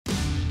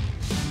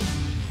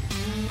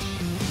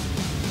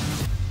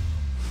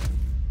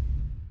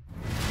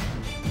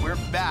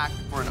back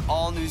for an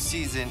all-new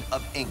season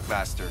of Ink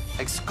Master,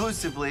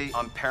 exclusively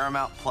on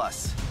Paramount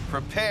Plus.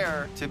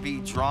 Prepare to be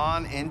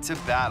drawn into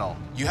battle.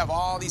 You have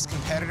all these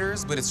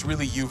competitors, but it's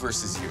really you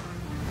versus you.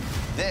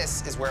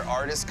 This is where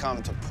artists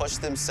come to push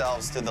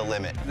themselves to the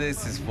limit.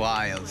 This is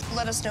wild.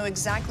 Let us know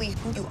exactly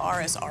who you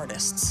are as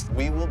artists.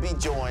 We will be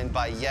joined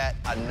by yet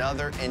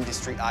another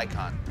industry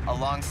icon,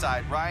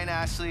 alongside Ryan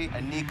Ashley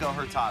and Nico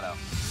Hurtado.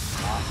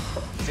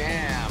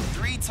 Damn.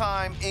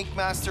 Three-time Ink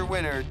Master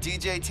winner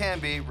DJ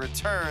Tambi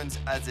returns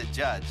as a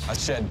judge. I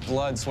shed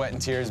blood, sweat,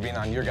 and tears being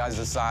on your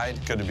guys' side.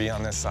 Good to be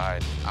on this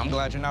side. I'm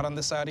glad you're not on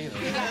this side either.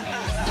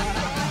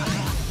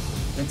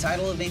 The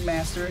title of Ink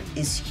Master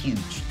is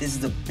huge. This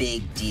is a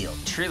big deal.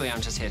 Truly,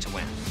 I'm just here to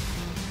win.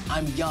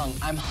 I'm young,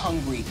 I'm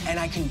hungry, and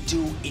I can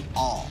do it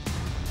all.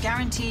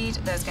 Guaranteed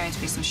there's going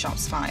to be some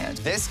shots fired.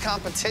 This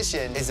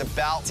competition is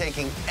about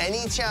taking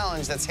any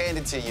challenge that's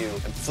handed to you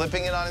and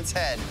flipping it on its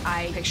head.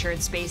 I pictured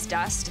space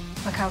dust.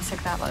 Look how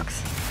sick that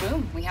looks.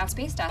 Boom, we have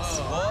space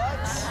dust. What?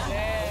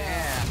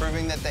 Yeah.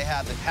 Proving that they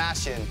have the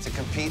passion to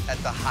compete at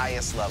the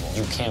highest level.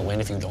 You can't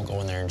win if you don't go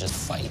in there and just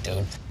fight,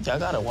 dude. Y'all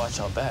gotta watch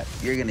out back.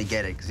 You're gonna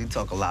get it, because you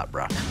talk a lot,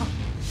 bro.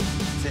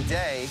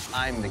 Today,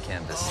 I'm the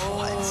canvas.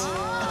 Let's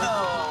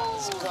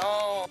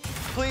go.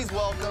 Please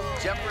welcome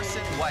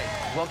Jefferson White.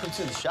 Welcome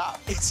to the shop.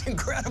 It's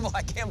incredible.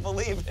 I can't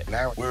believe it.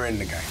 Now we're in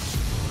the game.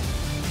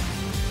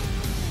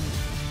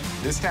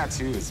 This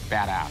tattoo is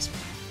badass.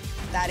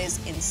 That is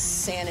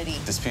insanity.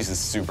 This piece is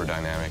super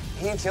dynamic.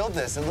 He killed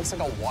this. It looks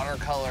like a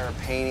watercolor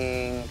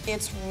painting.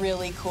 It's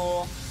really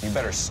cool. You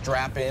better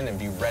strap in and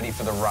be ready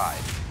for the ride.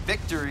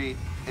 Victory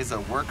is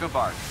a work of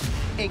art.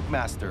 Ink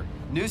Master.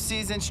 New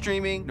season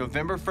streaming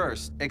November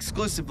 1st,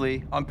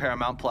 exclusively on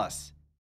Paramount Plus.